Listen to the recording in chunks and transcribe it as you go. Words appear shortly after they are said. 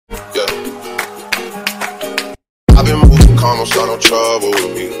don't start no trouble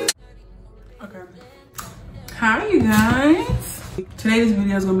with me. Okay. Hi, you guys. Today's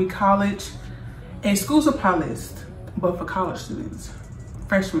video is gonna be a school supply list, but for college students,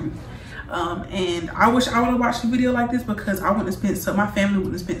 freshmen. And I wish I would have watched a video like this because I wouldn't have spent my family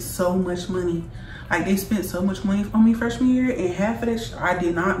wouldn't have spent so much money. Like, they spent so much money on me freshman year, and half of that I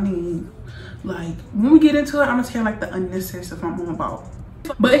did not need. Like, when we get into it, I'm gonna tell like the unnecessary stuff I'm on about.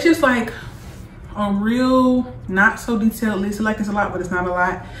 But it's just like a real not so detailed list. Like, it's a lot, but it's not a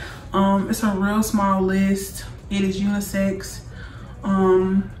lot. It's a real small list. It is unisex.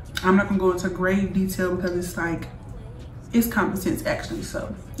 I'm not gonna go into great detail because it's like, it's common sense actually,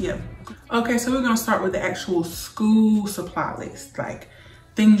 so yeah. Okay, so we're gonna start with the actual school supply list, like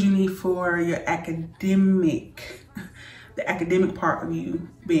things you need for your the academic part of you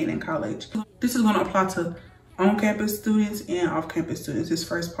being in college. This is gonna apply to on-campus students and off-campus students, this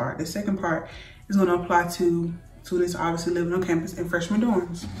first part. The second part is gonna apply to students obviously living on campus in freshman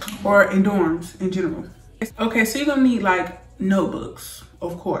dorms, or in dorms in general. Okay, so you're gonna need like notebooks,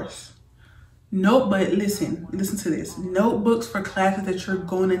 of course. But listen to this. Notebooks for classes that you're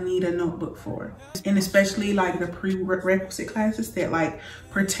gonna need a notebook for. And especially like the prerequisite classes that like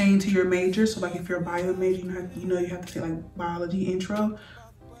pertain to your major. So like if you're a bio major, you have to take like biology intro.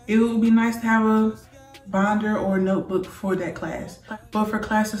 It would be nice to have a binder or a notebook for that class. But for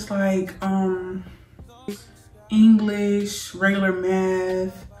classes like English, regular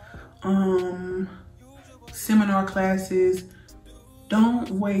math, seminar classes, don't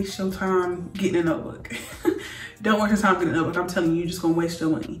waste your time getting a notebook. Don't waste your time getting a notebook. I'm telling you, you're just gonna waste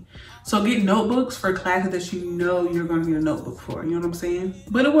your money. So get notebooks for classes that you know you're gonna need a notebook for, you know what I'm saying?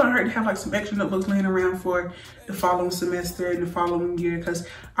 But it wouldn't hurt to have like some extra notebooks laying around for the following semester and the following year, because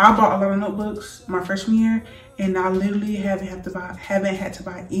I bought a lot of notebooks my freshman year and I literally haven't had to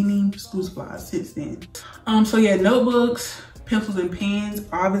buy any school supplies since then. So yeah, notebooks, pencils and pens.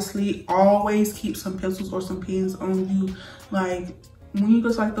 Obviously, always keep some pencils or some pens on you. Like, when you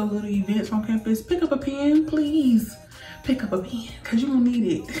go to like those little events on campus, pick up a pen, please. Pick up a pen, because you're gonna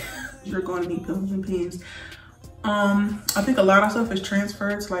need it. You're gonna need pencils and pens. I think a lot of stuff is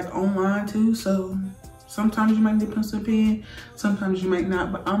transferred to like online too, so sometimes you might need a pencil and pen, sometimes you might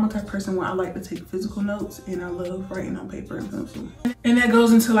not, but I'm a type of person where I like to take physical notes and I love writing on paper and pencil. And that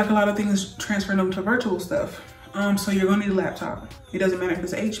goes into like a lot of things transferring over to virtual stuff. So you're gonna need a laptop. It doesn't matter if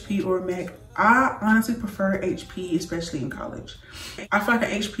it's HP or a Mac. I honestly prefer HP, especially in college. I feel like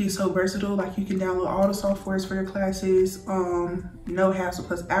an HP is so versatile. Like, you can download all the softwares for your classes, no hassle,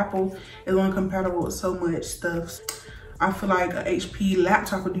 because Apple is only compatible with so much stuff. I feel like an HP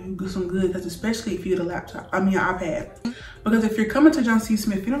laptop would do you some good, because especially if you get an iPad. Because if you're coming to John C.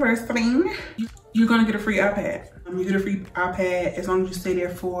 Smith University, you're gonna get a free iPad. You get a free iPad as long as you stay there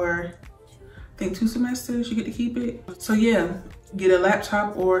for, I think, 2 semesters, you get to keep it. So yeah, get a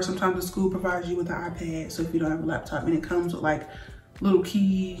laptop, or sometimes the school provides you with an iPad. So if you don't have a laptop, and it comes with like little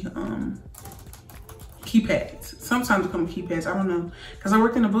keypads. Sometimes it comes with keypads, I don't know. Because I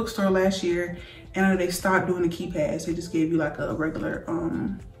worked in a bookstore last year and they stopped doing the keypads. They just gave you like a regular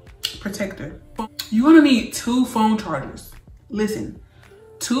protector. You're gonna need 2 phone chargers. Listen,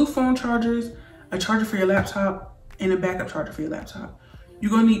 2 phone chargers, a charger for your laptop, and a backup charger for your laptop. You're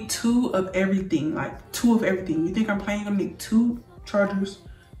gonna need 2 of everything, like 2 of everything. You think I'm playing? You're gonna need 2 chargers,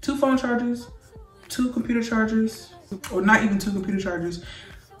 2 phone chargers, 2 computer chargers, or not even 2 computer chargers,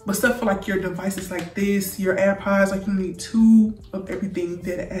 but stuff for like your devices like this, your AirPods. Like, you need 2 of everything,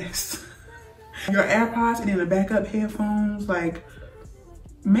 dead ass. Your AirPods, and then the backup headphones. Like,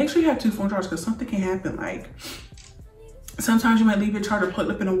 make sure you have 2 phone chargers, because something can happen. Like, sometimes you might leave your charger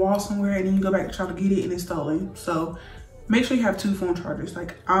plugged up in a wall somewhere, and then you go back to try to get it and it's stolen. So make sure you have 2 phone chargers.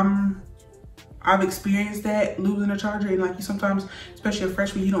 Like, I've experienced that, losing a charger, and like, you sometimes, especially a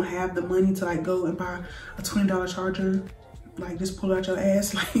freshman, you don't have the money to like go and buy a $20 charger, like just pull out your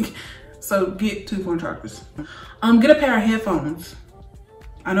ass. Like, so get 2 phone chargers. Get a pair of headphones.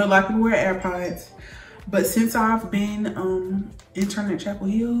 I know a lot of people wear AirPods, but since I've been interning at Chapel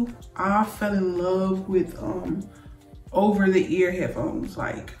Hill, I fell in love with over the ear headphones.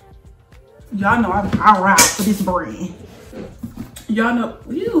 Like, y'all know I ride for this brand. Y'all know,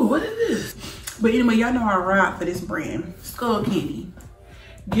 ew, what is this? But anyway, y'all know I ride for this brand, Skull Candy.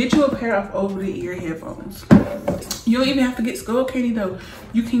 Get you a pair of over-the-ear headphones. You don't even have to get Skull Candy though.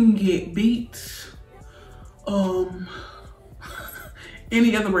 You can get Beats,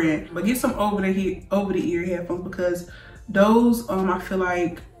 any other brand, but get some over-the-ear headphones, because those I feel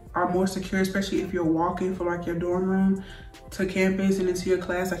like are more secure, especially if you're walking from like your dorm room to campus and into your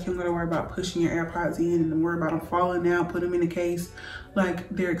class. Like you don't gotta worry about pushing your AirPods in and worry about them falling out, put them in the case. Like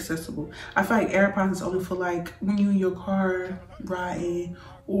they're accessible. I feel like AirPods is only for like when you in your car riding,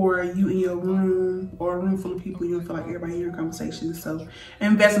 or you in your room, or a room full of people, you don't feel like everybody hearing conversations. So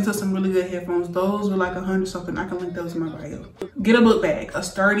invest into some really good headphones. Those were like $100 something. I can link those in my bio. Get a book bag, a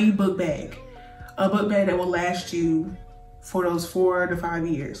sturdy book bag. A book bag that will last you for those 4 to 5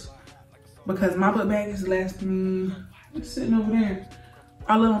 years. Because my book bag is lasting me, it's sitting over there.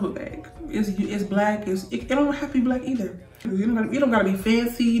 I love my book bag. It's black, it don't have to be black either. You don't gotta be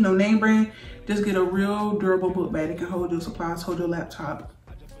fancy, no name brand. Just get a real durable book bag that can hold your supplies, hold your laptop,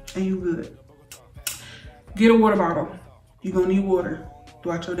 and you good. Get a water bottle. You're gonna need water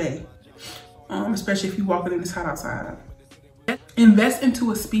throughout your day. Especially if you're walking in this hot outside. Invest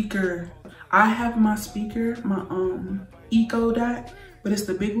into a speaker. I have my speaker, my Eco Dot, but it's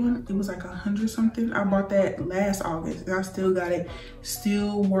the big one. It was like $100 something. I bought that last August and I still got it.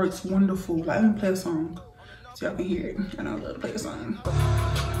 Still works wonderful. Like, let me play a song so y'all can hear it. And I love to play a song.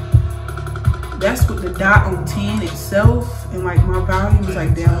 That's with the dot on 10 itself, and like my volume is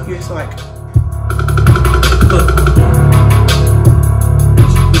like down here, so like.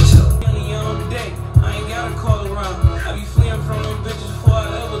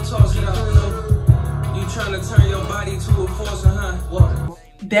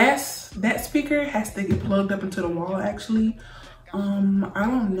 That speaker has to get plugged up into the wall actually. I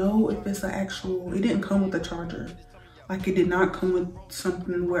don't know if it's an actual, it didn't come with a charger. Like it did not come with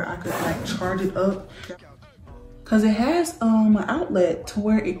something where I could like charge it up. Cause it has an outlet to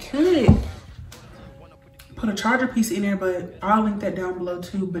where it could put a charger piece in there, but I'll link that down below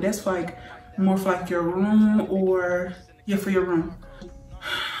too. But that's like more for like your room, or yeah, for your room.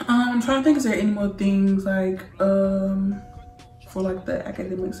 I'm trying to think, is there any more things like for like the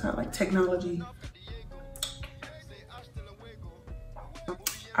academic side, like technology?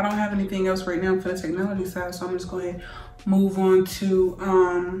 I don't have anything else right now for the technology side, so I'm just going to move on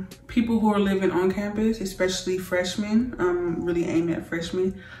to people who are living on campus, especially freshmen. Really aiming at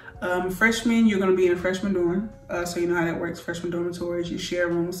freshmen. Freshmen, you're going to be in a freshman dorm, so you know how that works. Freshman dormitories, you share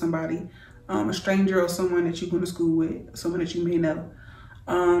a room with somebody, a stranger or someone that you're going to school with, someone that you may know.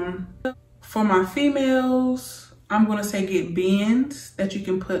 For my females, I'm gonna say get bins that you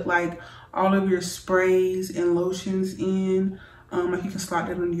can put like all of your sprays and lotions in. Like you can slide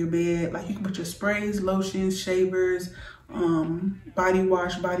that under your bed. Like you can put your sprays, lotions, shavers, body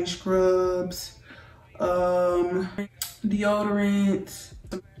wash, body scrubs, deodorant.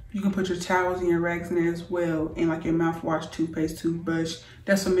 You can put your towels and your rags in there as well, and like your mouthwash, toothpaste, toothbrush.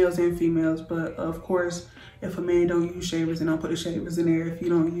 That's for males and females, but of course, if a man don't use shavers, then don't put the shavers in there. If you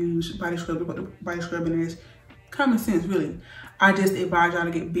don't use body scrub, put the body scrub in there. It's common sense, really. I just advise y'all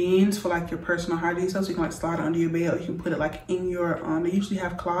to get bins for like your personal hygiene stuff, so you can like slide it under your bed, or you can put it like in your, they usually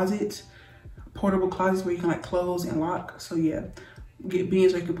have closets, portable closets where you can like close and lock. So yeah, get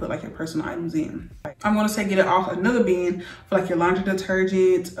bins where you can put like your personal items in. I'm gonna say get it off another bin for like your laundry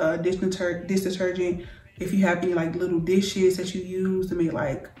detergent, dish detergent. If you have any like little dishes that you use to make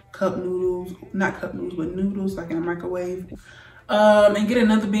like cup noodles, not cup noodles, but noodles like in a microwave. And get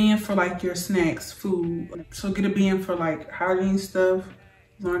another bin for like your snacks, food. So get a bin for like hygiene stuff,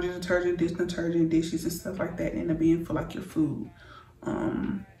 laundry detergent, dish detergent, dishes and stuff like that, and a bin for like your food,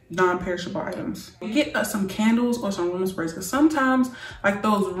 non-perishable items. Get some candles or some room sprays, because sometimes like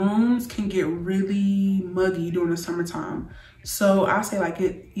those rooms can get really muggy during the summertime. So I say like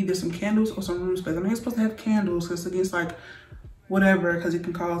get either some candles or some room sprays. I mean, you're supposed to have candles because it's against like whatever, because it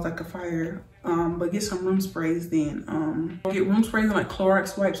can cause like a fire. But get some room sprays then. Get room sprays and like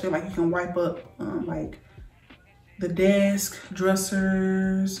Clorox wipes, so like you can wipe up like the desk,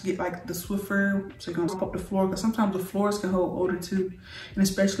 dressers. Get like the Swiffer, so you can wipe up the floor, because sometimes the floors can hold odor too. And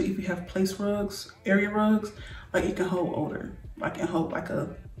especially if you have place rugs, area rugs, like it can hold odor, like it hold like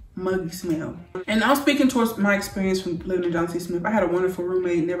a muggy smell. And I'm speaking towards my experience from living in Johnson Smith. I had a wonderful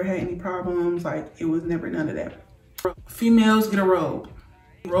roommate, never had any problems. Like it was never none of that. Females, get a robe.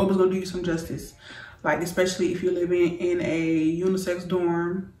 Robe is gonna do you some justice. Like especially if you're living in a unisex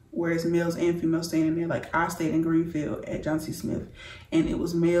dorm where it's males and females staying in there. Like I stayed in Greenfield at Johnson Smith, and it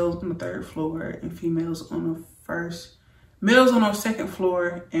was males on the 3rd floor and females on the first. Males on the 2nd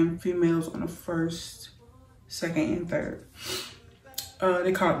floor and females on the 1st, 2nd, and 3rd.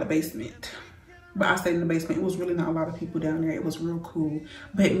 They call it the basement. But I stayed in the basement. It was really not a lot of people down there. It was real cool.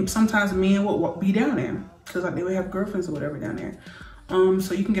 But sometimes men would be down there because like they would have girlfriends or whatever down there.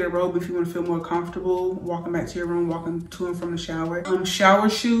 So you can get a robe if you want to feel more comfortable walking back to your room, walking to and from the shower. Shower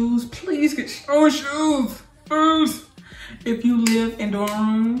shoes. Please get shower shoes. Please. If you live in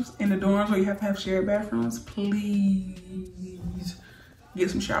dorm rooms, in the dorms where you have to have shared bathrooms, please get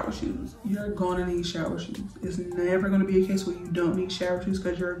some shower shoes. You're gonna need shower shoes. It's never gonna be a case where you don't need shower shoes,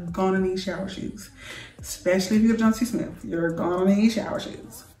 because you're gonna need shower shoes. Especially if you're John C. Smith, you're gonna need shower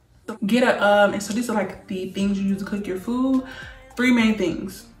shoes. Get a, and so these are like the things you use to cook your food. 3 main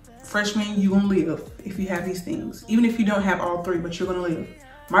things. Freshman, you're gonna live if you have these things. Even if you don't have all 3, but you're gonna live.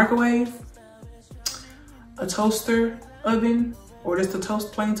 Microwave, a toaster oven, or just a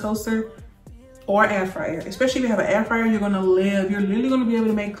plain toaster, or air fryer. Especially if you have an air fryer, you're gonna live. You're literally gonna be able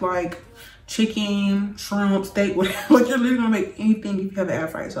to make like chicken, shrimp, steak, whatever. Like, you're literally gonna make anything if you have an air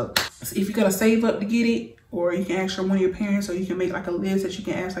fryer. So if you gotta save up to get it, or you can ask one of your parents, or you can make like a list that you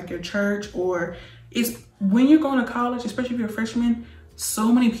can ask like your church. Or it's when you're going to college, especially if you're a freshman,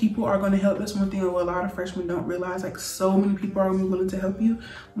 so many people are going to help. That's one thing that a lot of freshmen don't realize. Like, so many people are going to be willing to help you.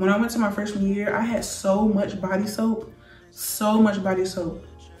 When I went to my freshman year, I had so much body soap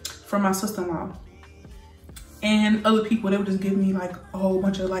from my sister-in-law and other people. They would just give me like a whole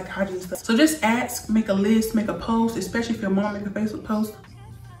bunch of like hygiene stuff. So just ask, make a list, make a post, especially if your mom make a Facebook post.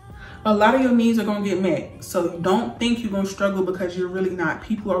 A lot of your needs are gonna get met. So don't think you're gonna struggle, because you're really not.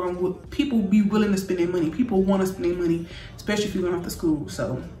 People be willing to spend their money. People wanna spend their money, especially if you're going off to school.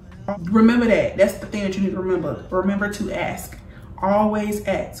 So remember that. That's the thing that you need to remember. Remember to ask. Always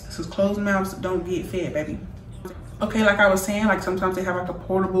ask, because closed mouths don't get fed, baby. Okay, like I was saying, like sometimes they have like a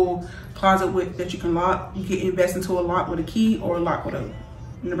portable closet that you can lock. You can invest into a lock with a key, or a lock with a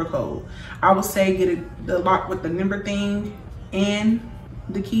number code. I would say get the lock with the number thing and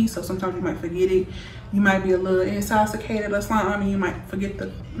the key, so sometimes you might forget it. You might be a little intoxicated or something, and you might forget the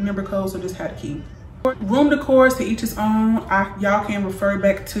number code, so just have the key. Room decors, to each his own. Y'all can refer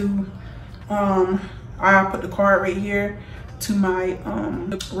back to, I put the card right here to my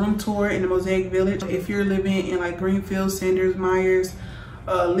room tour in the Mosaic Village. If you're living in like Greenfield, Sanders, Myers,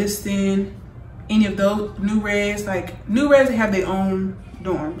 Liston, any of those, New Res, they have their own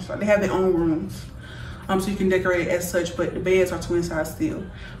dorms, like they have their own rooms. So you can decorate it as such, but the beds are twin size still.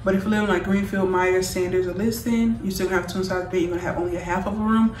 But if you live in like Greenfield, Myers, Sanders, or Liston, you still gonna have twin size bed. You're gonna have only a half of a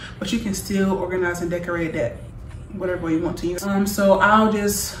room, but you can still organize and decorate that whatever way you want to use. So I'll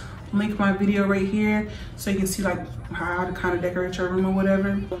just link my video right here so you can see like how to kind of decorate your room or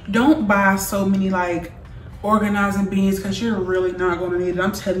whatever. Don't buy so many like organizing bins, because you're really not gonna need it.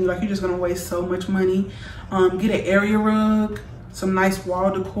 I'm telling you, like, you're just gonna waste so much money. Get an area rug, some nice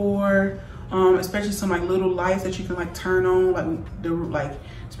wall decor. Especially some like little lights that you can like turn on,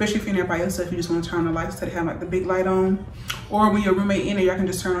 especially if you're in there by yourself, you just want to turn the lights instead of having like the big light on. Or when your roommate in there, y'all can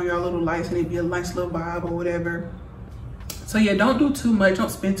just turn on your little lights and it'd be a nice little vibe or whatever. So yeah, don't do too much, don't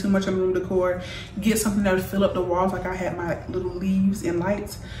spend too much on room decor. Get something that'll fill up the walls. Like I had my like, little leaves and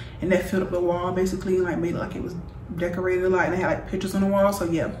lights, and that filled up the wall basically, and like made it like it was decorated a lot, and they had like pictures on the wall. So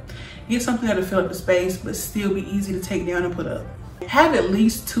yeah, get something that'll fill up the space but still be easy to take down and put up. Have at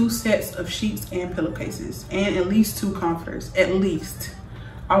least 2 sets of sheets and pillowcases, and at least 2 comforters. At least,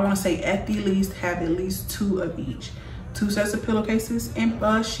 I want to say at the least, have at least 2 of each. 2 sets of pillowcases and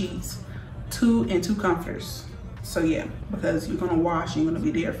sheets, 2 and 2 comforters. So yeah, because you're gonna wash, you're gonna be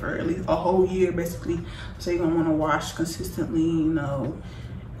there for at least a whole year basically. So you're gonna want to wash consistently. You know,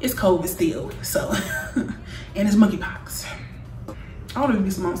 it's COVID still, so and it's monkeypox. I want to be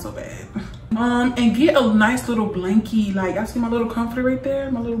Simone so bad. And get a nice little blankie. Like, I see my little comforter right there,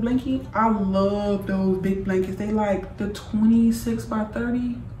 my little blankie. I love those big blankets. They like the 26 by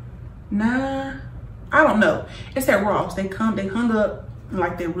 30. Nah, I don't know. It's at Ross. They hung up,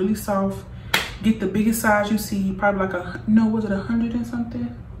 like they're really soft. Get the biggest size you see, probably like was it 100 and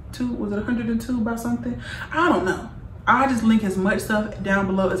something? Was it 102 by something? I don't know. I just link as much stuff down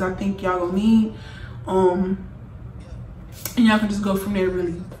below as I think y'all gonna need. And y'all can just go from there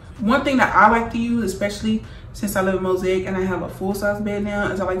really. One thing that I like to use, especially since I live in Mosaic and I have a full-size bed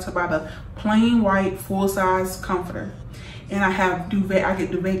now, is I like to buy the plain white full-size comforter. And I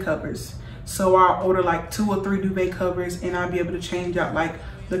get duvet covers. So I'll order like 2 or 3 duvet covers, and I'll be able to change out like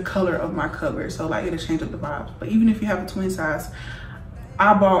the color of my cover. So like it'll change up the vibe. But even if you have a twin size,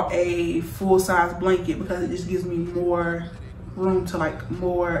 I bought a full-size blanket because it just gives me more room to like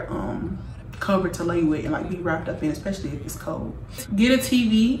more cover to lay with and like be wrapped up in, especially if it's cold. Get a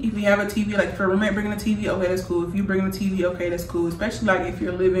TV if you have a TV. Like if your roommate bringing a TV, okay, that's cool. If you bring a TV, okay, that's cool. Especially like if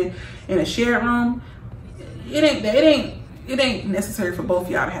you're living in a shared room, it ain't necessary for both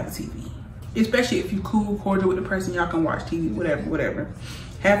y'all to have a TV. Especially if you cool, cordial with the person, y'all can watch TV, whatever.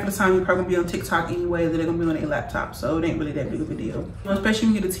 Half of the time you're probably gonna be on TikTok anyway, they're gonna be on their laptop, so it ain't really that big of a deal. Especially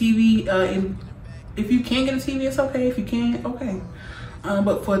when you get a TV, and if you can't get a TV, it's okay. If you can't, okay.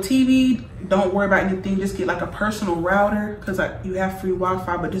 But for TV, don't worry about anything. Just get like a personal router, because like you have free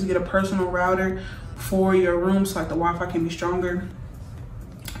Wi-Fi, but just get a personal router for your room so like the Wi-Fi can be stronger.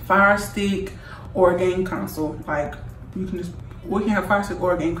 Fire stick or a game console. Like you can just, we can have fire stick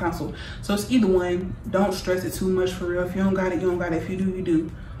or a game console. So it's either one. Don't stress it too much, for real. If you don't got it, you don't got it. If you do, you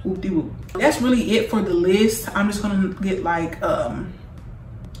do. Whoop-de-whoop. That's really it for the list. I'm just gonna get like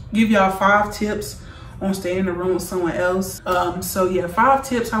give y'all 5 tips on staying in the room with someone else. So yeah, 5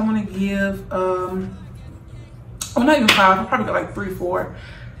 tips I want to give. Well, not even 5. I probably got like 3, 4.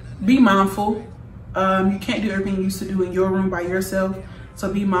 Be mindful. You can't do everything you used to do in your room by yourself.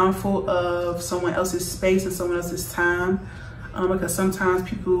 So be mindful of someone else's space and someone else's time. Because sometimes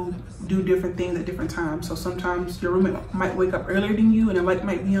people do different things at different times. So sometimes your roommate might wake up earlier than you and the light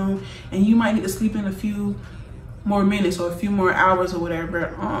might be on, and you might need to sleep in a few more minutes or a few more hours or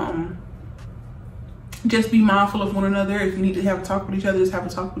whatever. Just be mindful of one another. If you need to have a talk with each other, just have a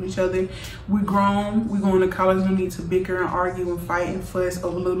talk with each other. We're grown. We're going to college. We need to bicker and argue and fight and fuss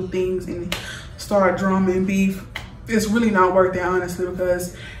over little things and start drama and beef. It's really not worth it, honestly,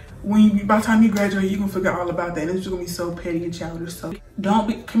 because by the time you graduate, you're gonna forget all about that, and it's just gonna be so petty and childish. So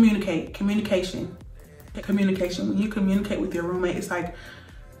don't communicate. Communication. When you communicate with your roommate, it's like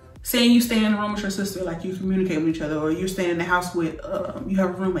saying you stay in the room with your sister, like you communicate with each other, or you're staying in the house with you have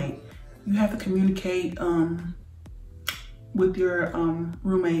a roommate. You have to communicate with your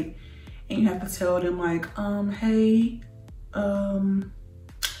roommate, and you have to tell them like, hey,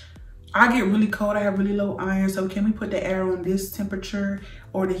 I get really cold, I have really low iron, so can we put the air on this temperature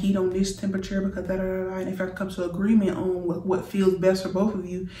or the heat on this temperature, because da da da da. And if I come to agreement on what feels best for both of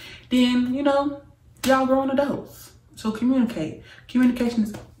you, then you know, y'all grown adults. So communicate. Communication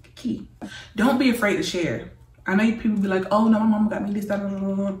is key. Don't be afraid to share. I know people be like, oh no, my mama got me this, da da da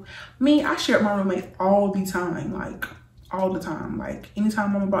da. Me, I share with my roommate all the time, like all the time. Like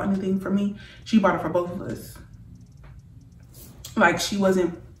anytime mama bought anything for me, she bought it for both of us. Like she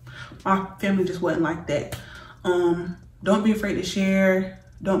wasn't, my family just wasn't like that. Don't be afraid to share.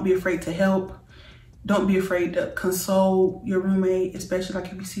 Don't be afraid to help. Don't be afraid to console your roommate, especially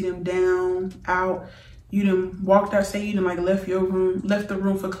like if you see them down, out. You done walked out, say you done like left the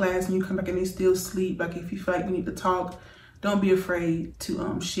room for class, and you come back and they still sleep. Like if you feel like you need to talk, don't be afraid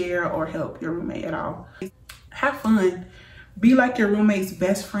to share or help your roommate at all. Have fun. Be like your roommate's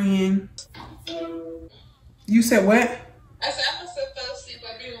best friend. You said what? I said I must have fell asleep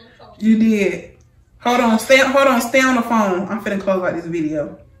by being on the phone. You did. Hold on, stay on the phone. I'm finna close out this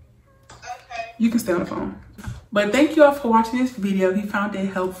video. Okay. You can stay on the phone. But thank you all for watching this video. If you found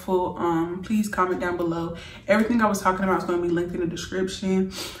it helpful, please comment down below. Everything I was talking about is going to be linked in the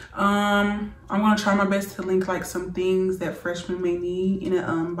description. I'm going to try my best to link like some things that freshmen may need in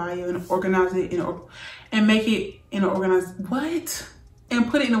a bio and organize it and make it in an organized, and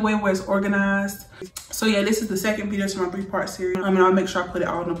put it in a way where it's organized. So yeah, this is the second video to my 3-part series. And I'll make sure I put it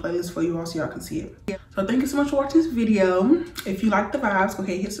all in a playlist for you all so y'all can see it. So thank you so much for watching this video. If you like the vibes, go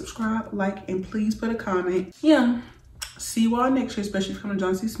ahead, hit subscribe, like, and please put a comment. Yeah, see you all next year, especially if you come to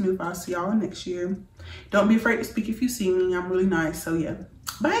John C. Smith. I'll see y'all next year. Don't be afraid to speak if you see me. I'm really nice. So yeah,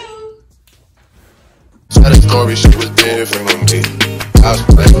 bye. Tell the story, she was different with me. God's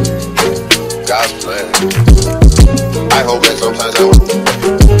plan. I hope that sometimes I won't.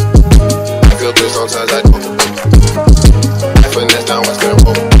 I feel good, sometimes I don't. I finesse down West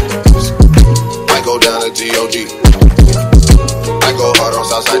Tempo. I go down to G.O.G. I go hard on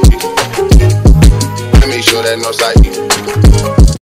Southside G. I make sure that Northside E.